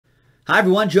Hi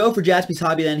everyone, Joe for Jaspys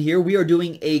Hobbyland here. We are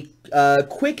doing a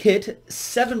quick hit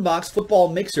 7-box football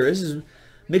mixer. This is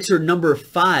mixer number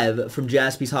 5 from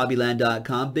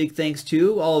JaspysHobbyland.com. Big thanks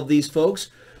to all of these folks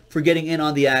for getting in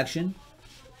on the action.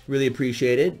 Really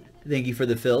appreciate it. Thank you for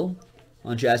the fill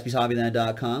on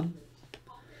JaspysHobbyland.com.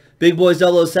 Big Boys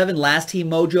 007, Last Team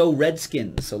Mojo,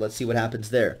 Redskins. So let's see what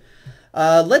happens there.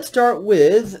 Let's start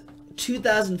with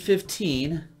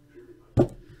 2015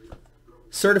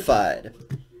 Certified.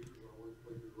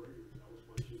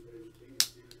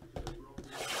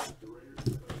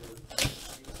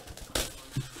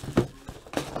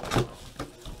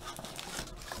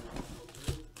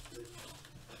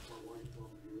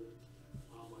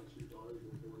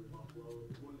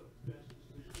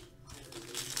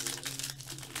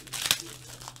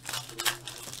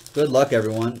 Good luck,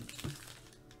 everyone.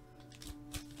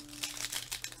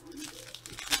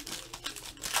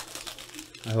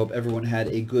 I hope everyone had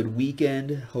a good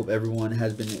weekend. Hope everyone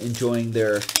has been enjoying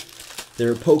their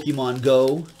Pokemon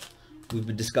Go. We've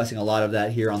been discussing a lot of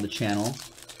that here on the channel.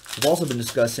 We've also been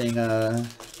discussing the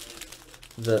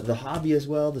hobby as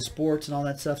well, the sports and all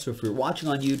that stuff. So if you're watching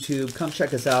on YouTube, come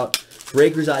check us out.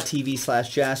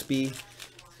 Breakers.tv/Jaspy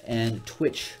and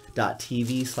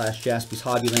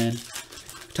Twitch.tv/JaspysHobbyland.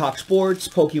 Talk sports,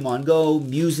 Pokemon Go,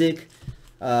 music,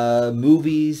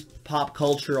 movies, pop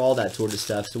culture, all that sort of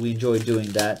stuff. So we enjoy doing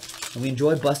that. And we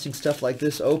enjoy busting stuff like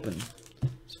this open.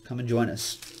 So come and join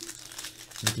us.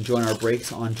 You can join our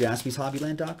breaks on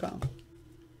JaspysHobbyland.com.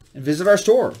 And visit our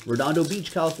store, Redondo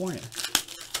Beach, California.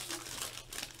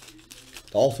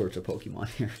 All sorts of Pokemon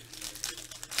here.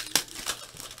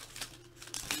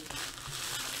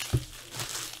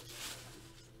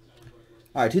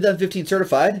 All right, 2015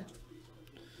 Certified.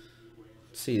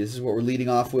 See, this is what we're leading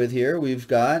off with here. We've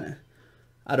got,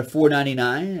 out of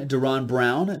 499, Deron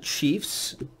Brown,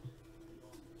 Chiefs.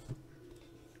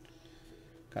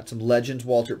 Got some legends,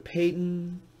 Walter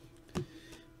Payton.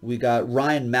 We got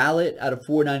Ryan Mallett out of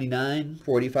 499,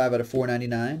 485 out of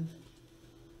 499.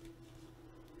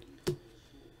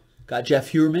 Got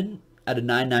Jeff Heuerman out of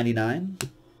 999.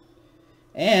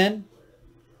 And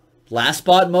last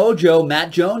spot mojo,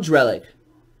 Matt Jones relic.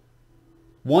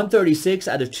 136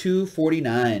 out of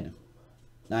 249.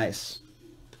 Nice.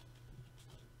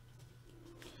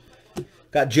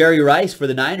 Got Jerry Rice for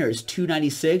the Niners.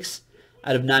 296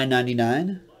 out of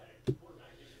 999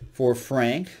 for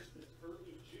Frank.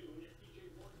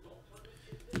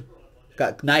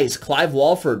 Got nice Clive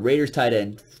Walford, Raiders tight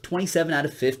end. 27 out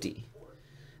of 50.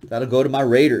 That'll go to my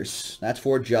Raiders. That's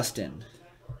for Justin.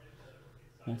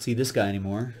 Won't see this guy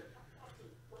anymore,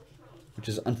 which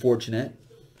is unfortunate.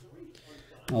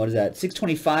 Oh, what is that?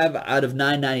 625 out of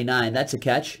 999. That's a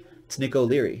catch. It's Nick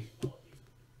O'Leary.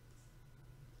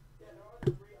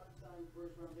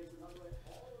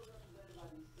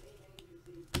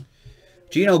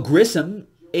 Gino Grissom,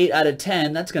 8 out of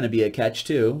 10. That's going to be a catch,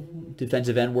 too.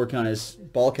 Defensive end working on his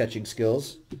ball catching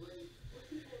skills.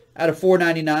 Out of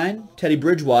 499, Teddy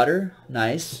Bridgewater.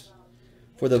 Nice.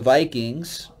 For the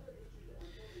Vikings.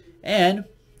 And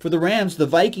for the Rams, the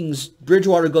Vikings,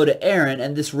 Bridgewater go to Aaron,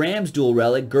 and this Rams dual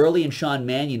relic, Gurley and Sean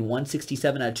Mannion,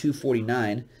 167 out of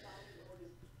 249.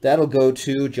 That'll go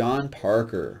to John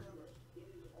Parker.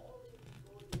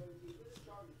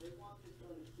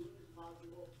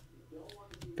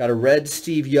 Got a red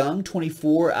Steve Young,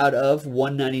 24 out of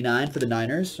 199 for the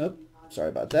Niners. Oh, sorry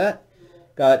about that.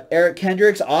 Got Eric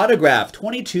Kendricks, autograph,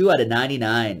 22 out of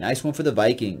 99. Nice one for the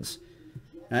Vikings.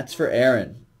 That's for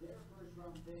Aaron.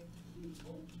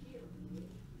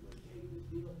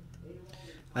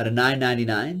 Out of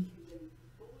 999,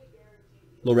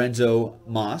 Lorenzo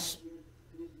Moss.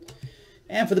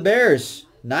 And for the Bears,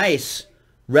 nice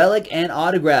relic and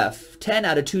autograph, 10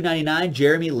 out of 299,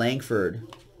 Jeremy Langford.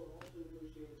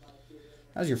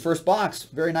 That was your first box.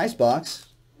 Very nice box.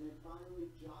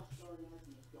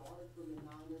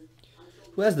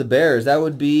 Who has the Bears? That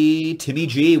would be Timmy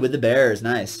G with the Bears.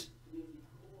 Nice.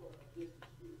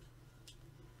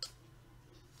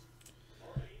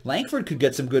 Langford could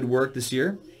get some good work this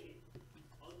year.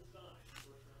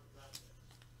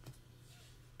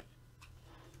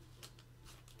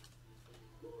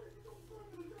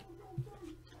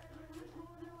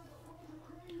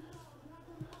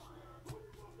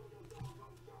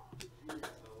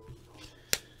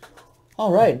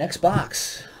 All right, next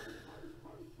box.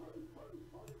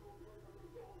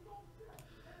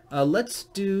 Let's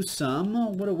do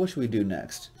some, what should we do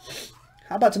next?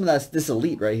 How about some of this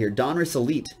Elite right here? Donruss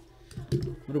Elite.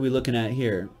 What are we looking at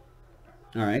here?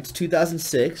 All right, it's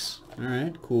 2006. All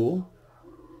right, cool.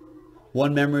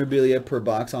 1 memorabilia per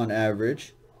box on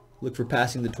average. Look for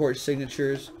passing the torch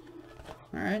signatures.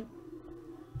 All right.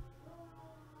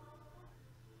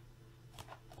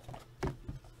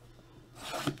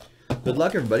 Good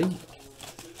luck, everybody.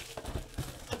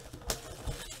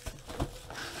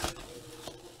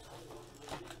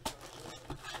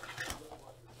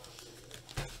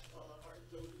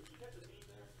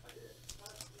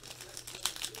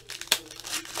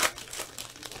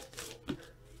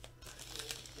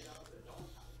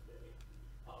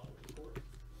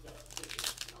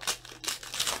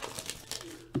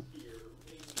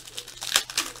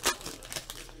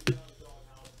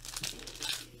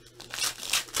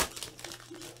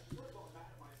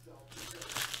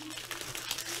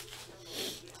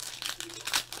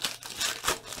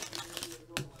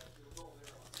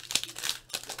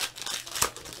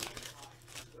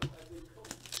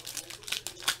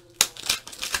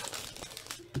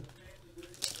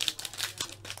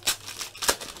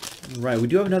 Right, we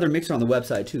do have another mixer on the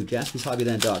website too,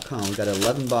 JaspysHobbyland.com. We've got an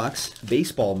 11-box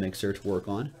baseball mixer to work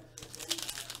on.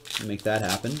 We'll make that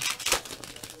happen.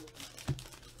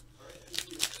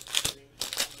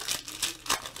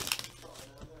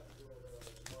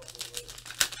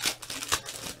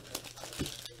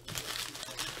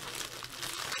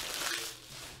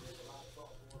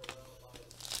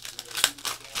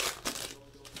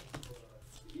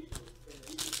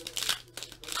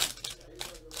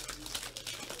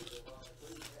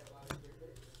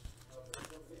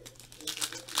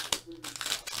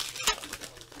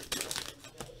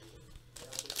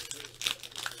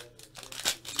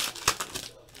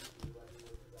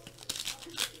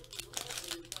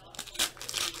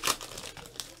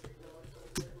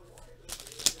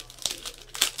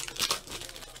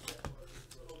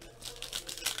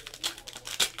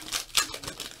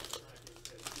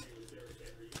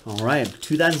 All right,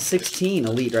 2016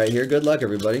 Elite right here. Good luck,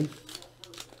 everybody.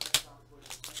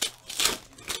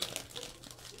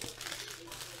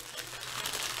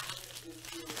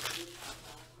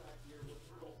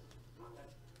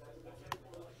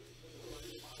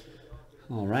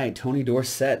 All right, Tony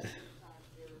Dorsett.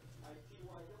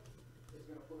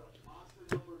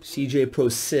 CJ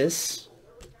Prosis.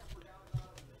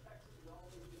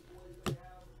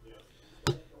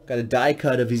 Got a die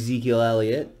cut of Ezekiel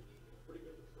Elliott.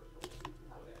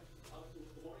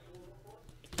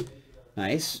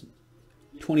 Nice.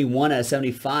 21 out of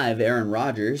 75, Aaron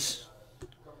Rodgers.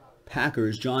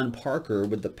 Packers, John Parker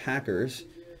with the Packers.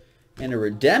 And a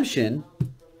redemption.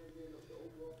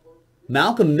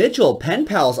 Malcolm Mitchell, Pen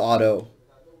Pals auto.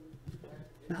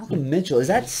 Malcolm Mitchell. Is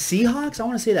that Seahawks? I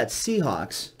want to say that's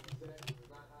Seahawks.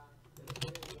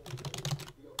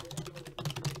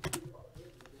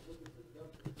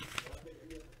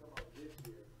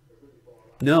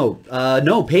 No.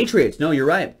 No, Patriots. No, you're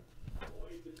right.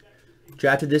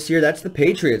 Drafted this year, that's the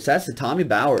Patriots. That's the Tommy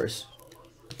Bowers.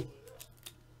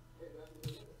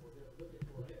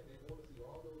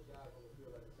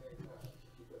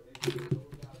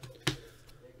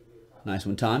 Nice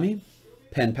one, Tommy.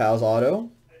 Pen Pals auto.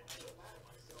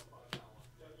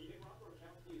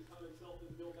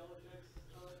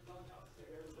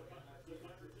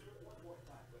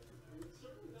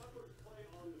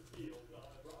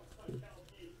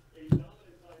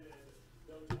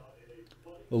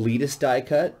 Elitist die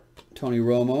cut, Tony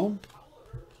Romo.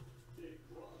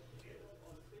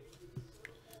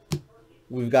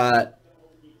 We've got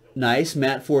nice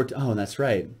Matt Forte. Oh, that's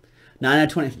right. 9 out of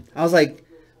 20. I was like,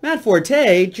 Matt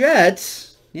Forte,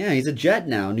 Jets. Yeah, he's a Jet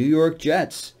now. New York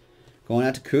Jets. Going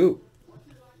out to Coop.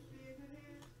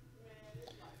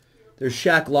 There's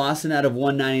Shaq Lawson out of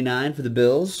 199 for the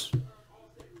Bills.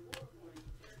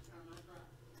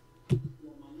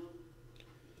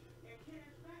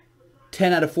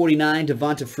 $10 out of 49,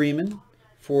 Devonta Freeman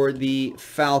for the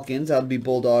Falcons. That would be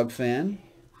Bulldog fan.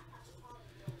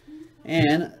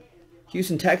 And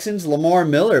Houston Texans, Lamar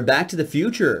Miller, Back to the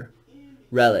Future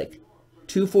relic.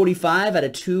 245 out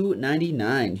of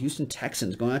 299. Houston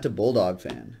Texans going out to Bulldog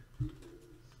fan.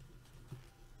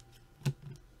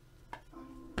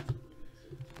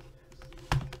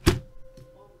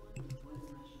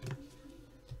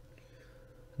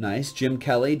 Nice. Jim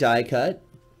Kelly, die cut.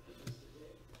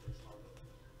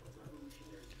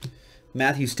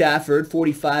 Matthew Stafford,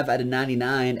 45 out of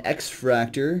 99.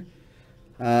 X-Fractor.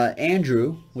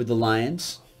 Andrew with the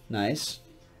Lions. Nice.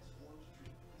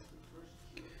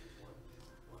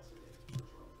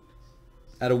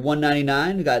 Out of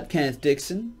 199, we got Kenneth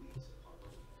Dixon.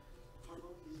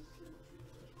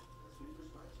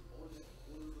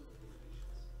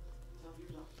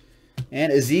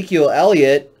 And Ezekiel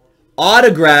Elliott.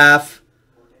 Autograph.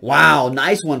 Wow,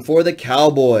 nice one for the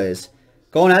Cowboys.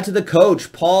 Going out to the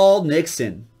coach, Paul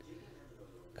Nixon.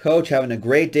 Coach having a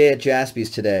great day at Jaspy's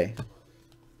today.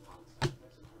 You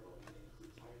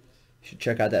should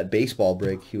check out that baseball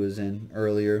break he was in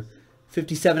earlier.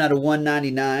 57 out of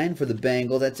 199 for the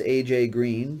Bengals. That's A.J.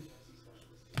 Green.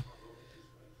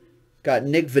 Got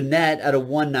Nick Vannett out of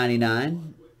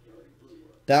 199.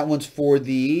 That one's for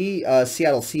the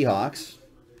Seattle Seahawks.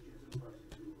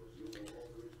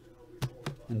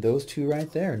 And those two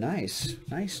right there. Nice.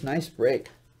 Nice break.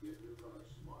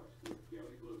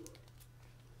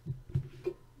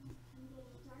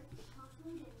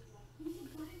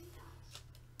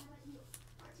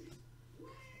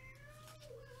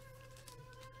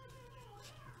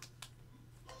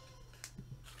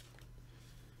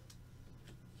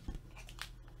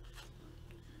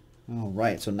 All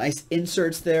right, so nice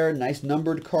inserts there, nice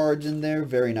numbered cards in there.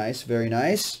 Very nice, very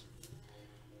nice.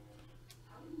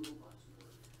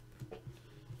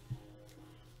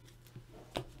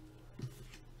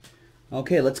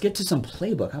 Okay, let's get to some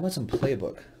playbook. How about some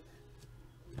playbook?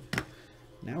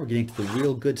 Now we're getting to the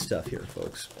real good stuff here,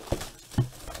 folks.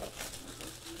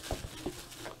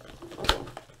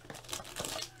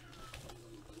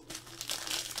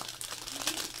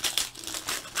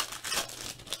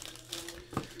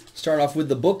 Start off with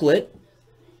the booklet.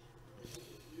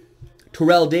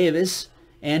 Terrell Davis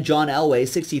and John Elway,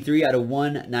 63 out of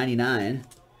 199.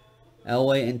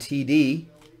 Elway and TD.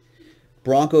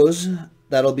 Broncos,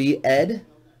 that'll be Ed.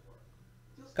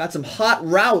 Got some hot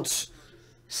routes.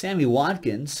 Sammy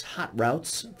Watkins, hot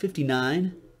routes,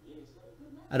 59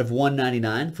 out of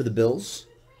 199 for the Bills.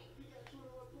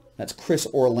 That's Chris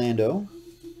Orlando.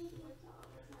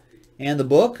 And the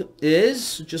book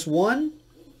is just one.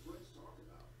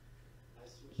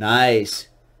 Nice.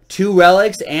 2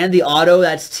 relics and the auto.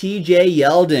 That's TJ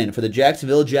Yeldon for the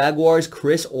Jacksonville Jaguars.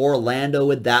 Chris Orlando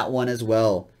with that one as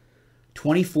well.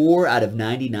 24 out of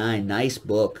 99. Nice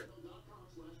book.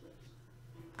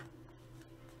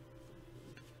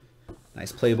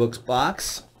 Nice playbooks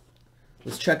box.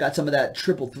 Let's check out some of that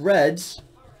Triple Threads.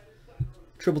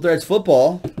 Triple Threads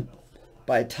football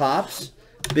by Topps.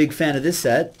 Big fan of this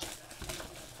set.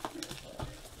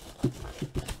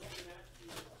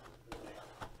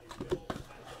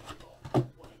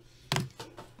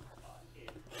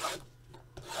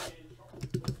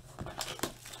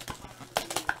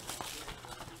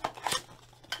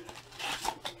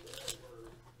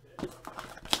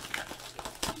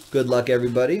 Good luck,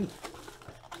 everybody. Do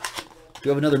you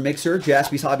have another mixer?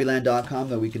 JaspysHobbyland.com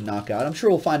that we can knock out. I'm sure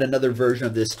we'll find another version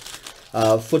of this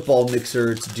football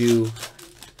mixer to do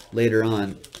later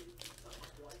on.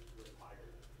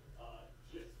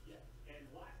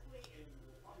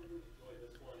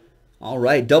 All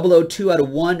right, 002 out of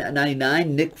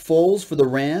 199. Nick Foles for the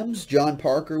Rams. John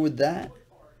Parker with that.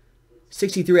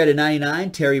 63 out of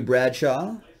 99. Terry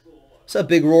Bradshaw. What's up,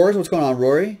 Big Roars? What's going on,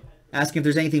 Rory? Asking if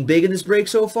there's anything big in this break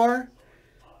so far.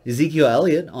 Ezekiel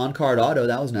Elliott, on-card auto.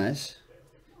 That was nice.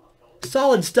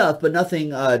 Solid stuff, but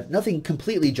nothing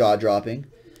completely jaw-dropping.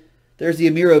 There's the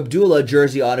Amir Abdullah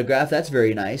jersey autograph. That's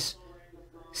very nice.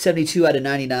 72 out of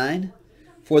 99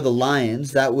 for the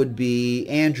Lions. That would be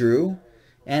Andrew.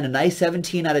 And a nice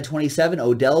 17 out of 27,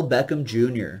 Odell Beckham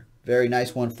Jr. Very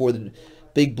nice one for the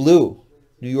Big Blue.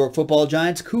 New York Football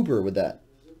Giants, Cooper with that.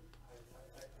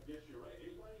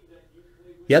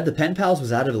 Yep, the Pen Pals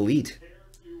was out of Elite.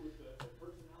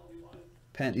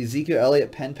 Ezekiel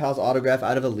Elliott Pen Pals autograph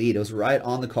out of Elite. It was right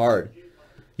on the card.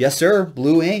 Yes, sir.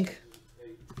 Blue ink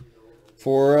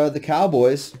for the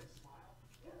Cowboys.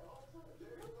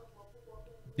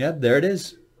 Yep, there it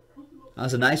is. That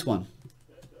was a nice one.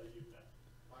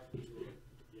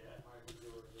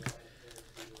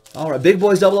 All right, Big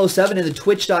Boys 007 in the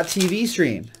Twitch.tv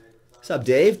stream. What's up,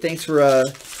 Dave? Thanks for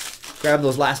grabbing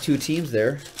those last two teams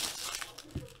there.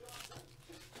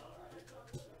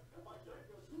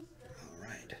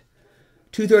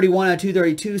 231 out of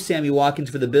 232, Sammy Watkins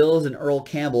for the Bills and Earl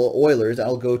Campbell, Oilers.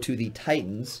 I'll go to the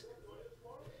Titans.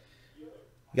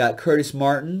 You got Curtis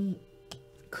Martin,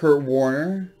 Kurt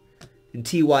Warner, and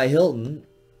T.Y. Hilton.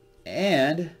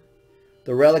 And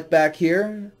the relic back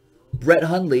here, Brett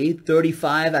Hundley,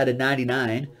 35 out of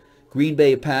 99. Green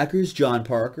Bay Packers, John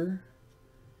Parker.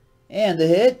 And the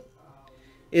hit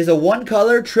is a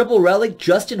one-color triple relic,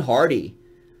 Justin Hardy,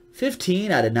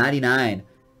 15 out of 99.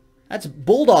 That's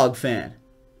Bulldog fan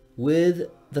with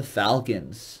the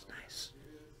Falcons. Nice.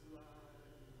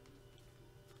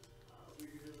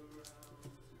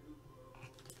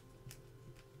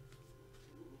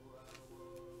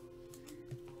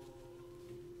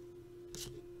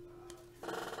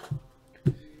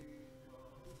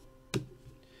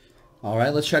 All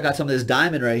right, let's check out some of this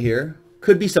diamond right here.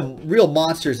 Could be some real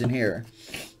monsters in here.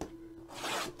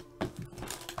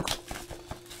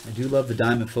 I do love the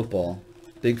diamond football.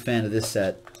 Big fan of this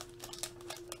set.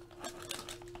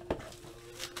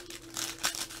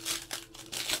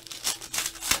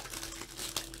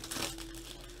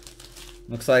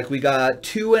 Looks like we got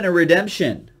 2 and a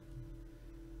redemption.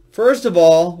 First of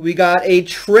all, we got a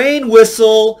train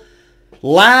whistle.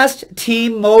 Last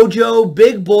Team Mojo,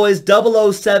 Big Boys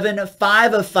 007,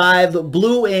 5 of 5,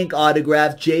 blue ink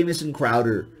autograph, Jamison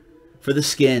Crowder for the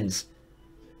Skins.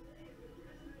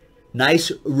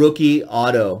 Nice rookie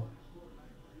auto.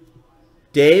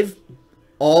 Dave,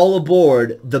 all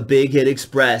aboard the Big Hit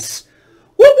Express.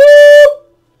 Whoop whoop!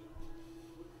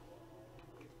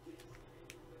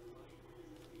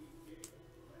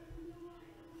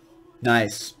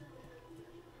 Nice.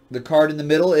 The card in the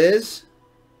middle is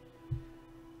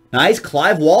nice.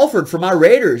 Clive Walford for my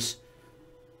Raiders.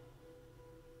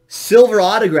 Silver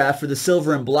autograph for the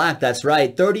silver and black. That's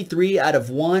right. 33 out of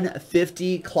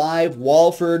 150. Clive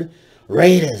Walford.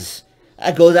 Raiders.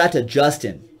 That goes out to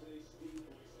Justin.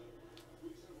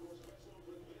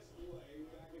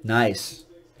 Nice.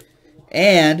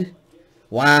 And,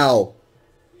 wow.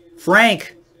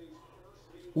 Frank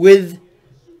with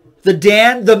the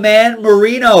Dan the Man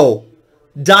Marino.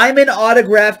 Diamond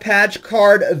autograph patch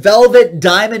card, violet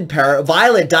diamond parallel. I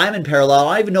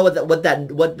don't even know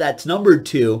what that's numbered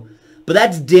to, but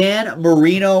that's Dan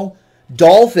Marino,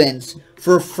 Dolphins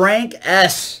for Frank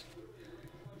S.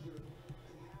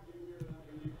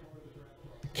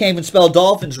 Can't even spell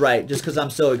Dolphins right just because I'm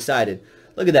so excited.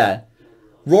 Look at that,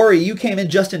 Rory. You came in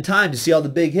just in time to see all the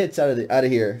big hits out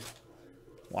of here.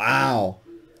 Wow.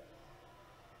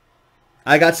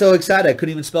 I got so excited I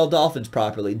couldn't even spell Dolphins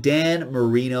properly. Dan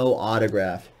Marino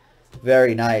autograph.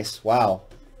 Very nice. Wow.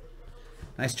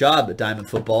 Nice job at Diamond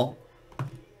Football.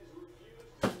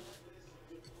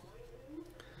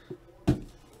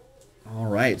 All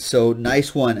right. So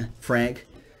nice one, Frank.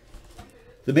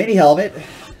 The mini helmet.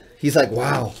 He's like,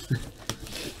 wow.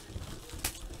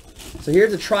 So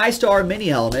here's a TriStar mini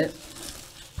helmet.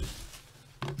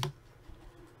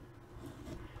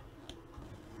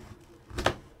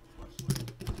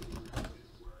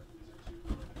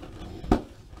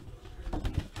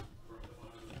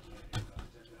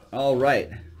 All right.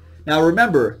 Now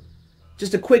remember,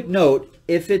 just a quick note,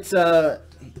 if it's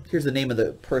here's the name of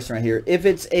the person right here. If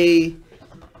it's a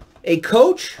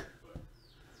coach,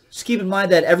 just keep in mind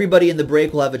that everybody in the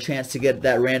break will have a chance to get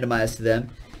that randomized to them.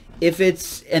 If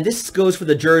it's, and this goes for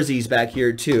the jerseys back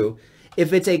here too,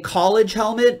 if it's a college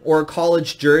helmet or a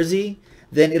college jersey,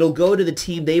 then it'll go to the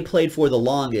team they played for the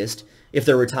longest if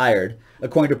they're retired,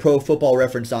 according to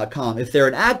ProFootballReference.com. If they're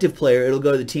an active player, it'll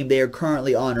go to the team they are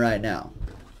currently on right now.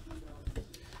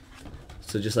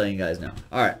 So just letting you guys know.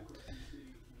 All right.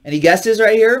 Any guesses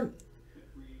right here?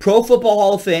 Pro Football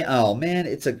Hall of Fame. Oh, man.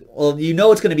 It's a, well, you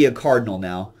know it's going to be a Cardinal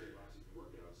now.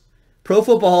 Pro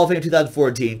Football Hall of Fame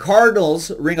 2014.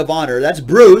 Cardinals Ring of Honor. That's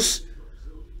Bruce.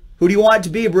 Who do you want it to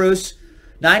be, Bruce?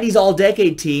 90s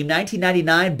All-Decade Team.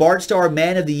 1999 Bart Starr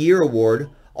Man of the Year Award.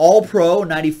 All-Pro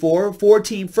 94.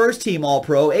 4-team First Team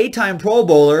All-Pro. 8-time Pro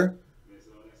Bowler.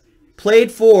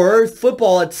 Played for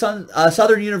football at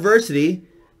Southern University.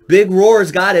 Big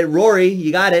Roar's got it. Rory,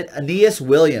 you got it. Aeneas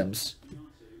Williams.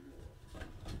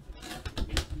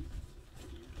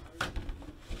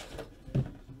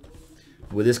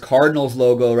 With his Cardinals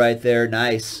logo right there.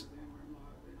 Nice.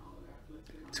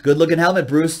 It's a good looking helmet,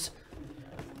 Bruce.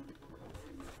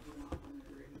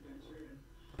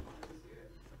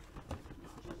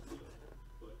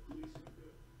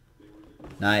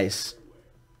 Nice.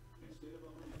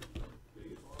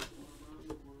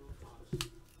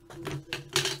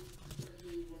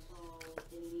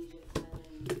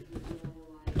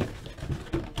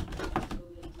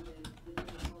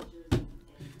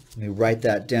 Let me write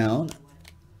that down.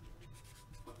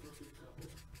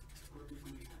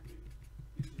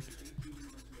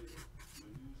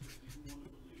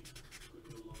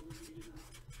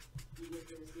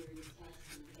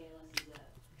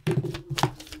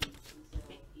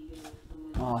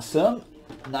 Awesome.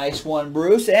 Nice one,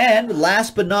 Bruce. And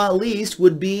last but not least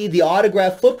would be the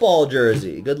autographed football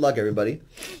jersey. Good luck, everybody.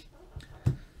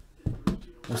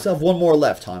 We still have one more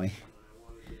left, Tommy.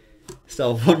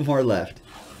 Still have one more left.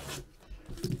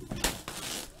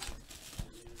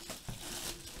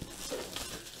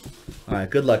 All right,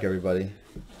 good luck, everybody.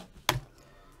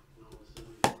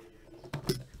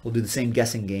 We'll do the same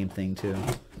guessing game thing, too.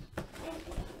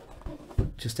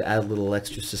 Just to add a little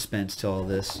extra suspense to all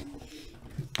this.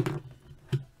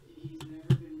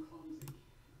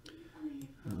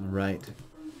 All right.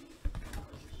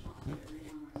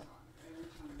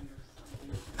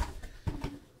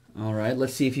 All right,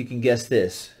 let's see if you can guess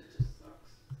this.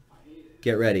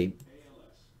 Get ready.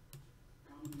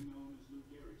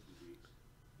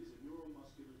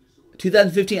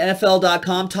 (2015)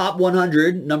 NFL.com Top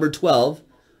 100, number 12.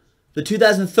 The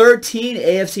 2013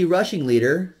 AFC rushing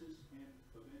leader,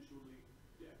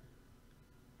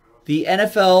 The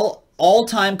NFL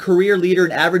all-time career leader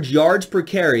in average yards per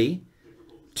carry.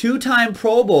 2-time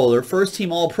Pro Bowler, first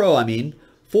team All-Pro, I mean.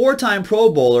 4-time Pro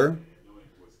Bowler.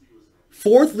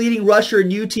 4th leading rusher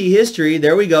in UT history.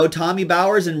 There we go. Tommy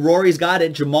Bowers and Rory's got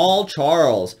it. Jamal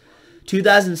Charles.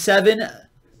 2007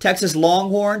 Texas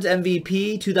Longhorns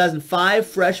MVP. 2005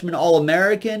 Freshman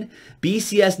All-American.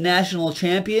 BCS National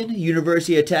Champion.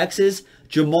 University of Texas.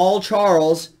 Jamal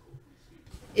Charles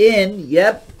in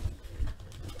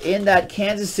that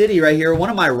Kansas City right here. One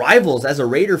of my rivals as a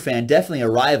Raider fan. Definitely a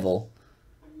rival.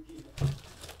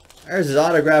 There's his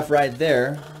autograph right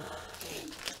there.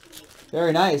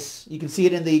 Very nice. You can see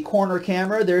it in the corner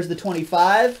camera. There's the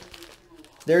 25.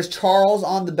 There's Charles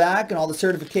on the back and all the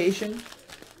certification.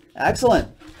 Excellent.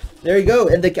 There you go.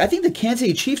 And I think the Kansas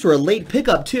City Chiefs were a late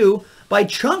pickup too by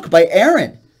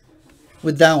Aaron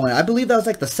with that one. I believe that was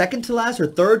like the second to last or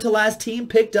third to last team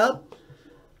picked up.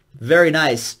 Very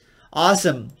nice.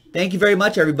 Awesome. Thank you very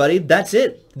much, everybody. That's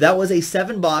it. That was a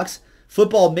 7-box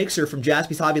football mixer from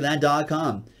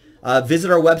JaspysHobbyland.com.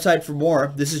 Visit our website for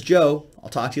more. This is Joe. I'll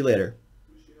talk to you later.